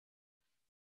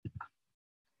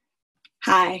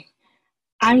Hi,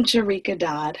 I'm Jerrica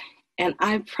Dodd, and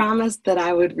I promised that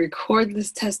I would record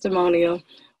this testimonial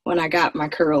when I got my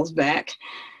curls back.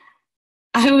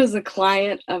 I was a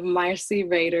client of Marcey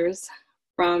Rader's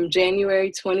from January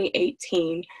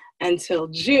 2018 until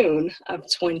June of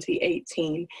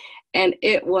 2018, and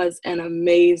it was an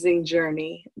amazing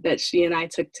journey that she and I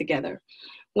took together.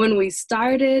 When we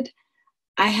started,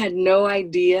 I had no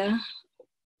idea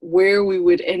where we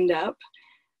would end up.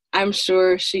 I'm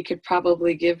sure she could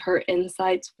probably give her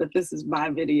insights, but this is my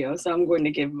video, so I'm going to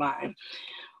give mine.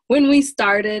 When we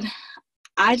started,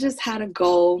 I just had a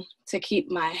goal to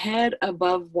keep my head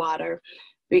above water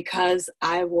because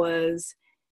I was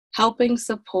helping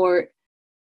support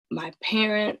my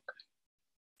parent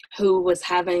who was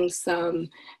having some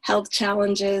health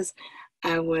challenges.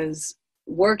 I was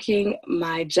working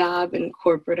my job in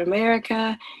corporate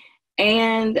America,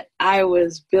 and I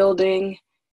was building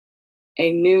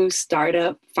a new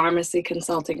startup pharmacy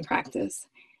consulting practice.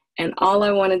 And all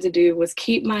I wanted to do was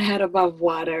keep my head above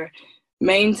water,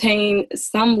 maintain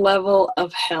some level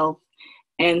of health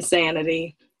and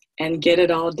sanity, and get it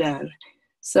all done.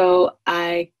 So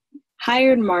I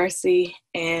hired Marcey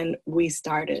and we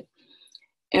started.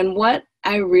 And what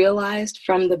I realized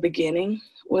from the beginning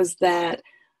was that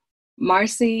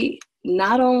Marcey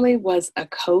not only was a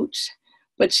coach,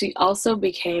 but she also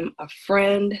became a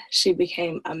friend. She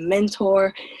became a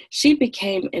mentor. She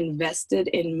became invested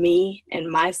in me and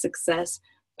my success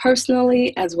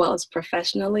personally as well as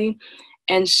professionally.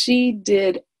 And she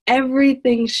did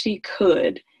everything she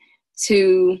could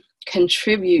to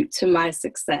contribute to my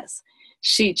success.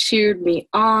 She cheered me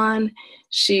on.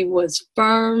 She was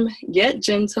firm yet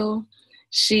gentle.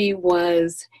 She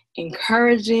was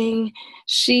encouraging.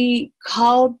 She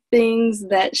called things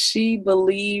that she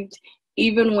believed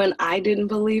even when I didn't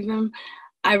believe him.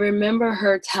 I remember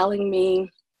her telling me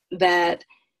that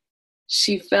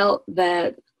she felt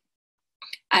that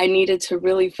I needed to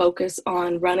really focus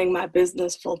on running my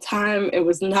business full time. It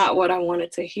was not what I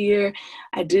wanted to hear.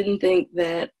 I didn't think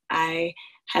that I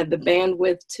had the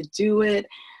bandwidth to do it.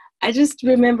 I just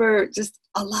remember just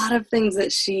a lot of things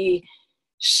that she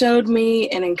showed me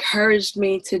and encouraged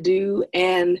me to do.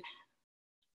 And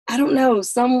I don't know,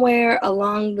 somewhere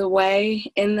along the way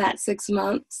in that 6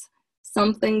 months,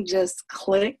 something just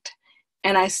clicked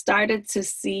and I started to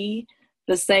see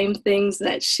the same things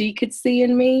that she could see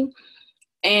in me.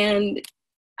 And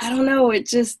I don't know,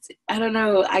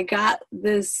 I got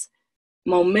this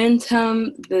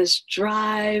momentum, this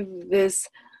drive, this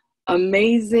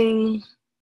amazing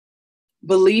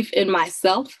belief in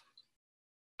myself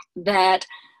that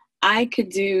I could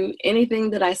do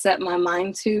anything that I set my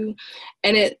mind to.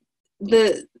 And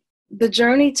the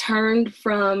journey turned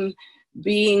from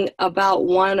being about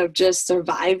one of just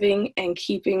surviving and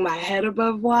keeping my head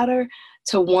above water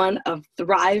to one of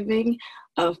thriving,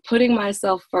 of putting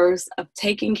myself first, of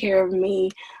taking care of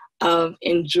me, of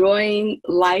enjoying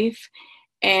life.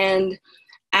 And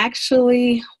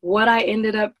actually what I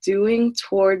ended up doing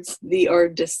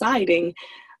deciding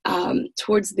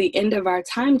towards the end of our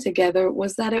time together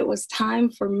was that it was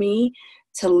time for me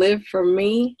to live for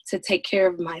me, to take care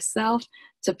of myself,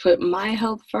 to put my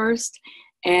health first.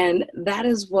 And that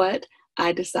is what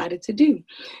I decided to do.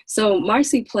 So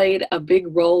Marcey played a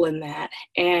big role in that.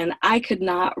 And I could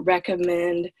not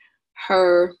recommend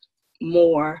her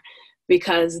more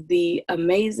because the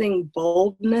amazing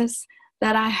boldness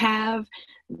that I have,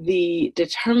 the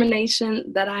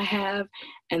determination that I have,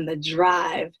 and the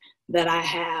drive that I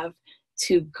have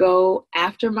to go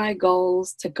after my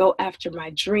goals, to go after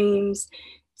my dreams,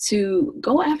 to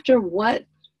go after what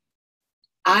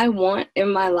I want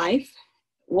in my life,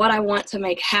 what I want to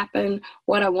make happen,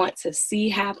 what I want to see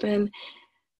happen.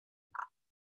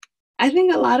 I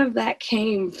think a lot of that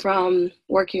came from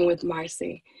working with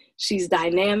Marcey. She's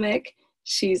dynamic,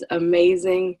 she's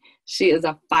amazing, she is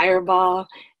a fireball,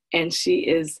 and she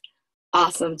is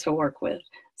awesome to work with.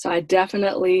 So I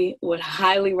definitely would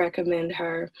highly recommend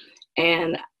her.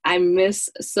 And I miss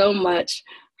so much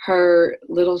her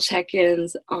little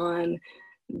check-ins on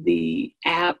the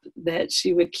app that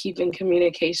she would keep in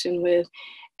communication with.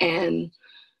 And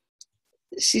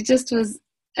she just was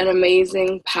an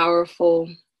amazing, powerful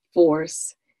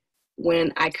force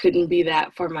when I couldn't be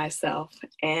that for myself.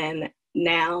 And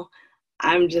now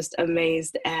I'm just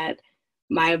amazed at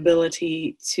my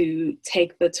ability to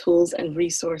take the tools and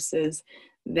resources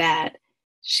that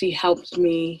she helped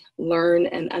me learn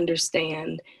and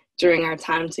understand during our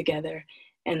time together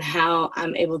and how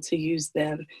I'm able to use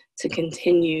them to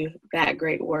continue that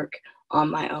great work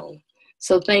on my own.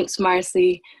 So thanks,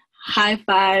 Marcey. High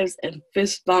fives and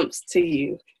fist bumps to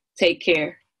you. Take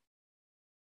care.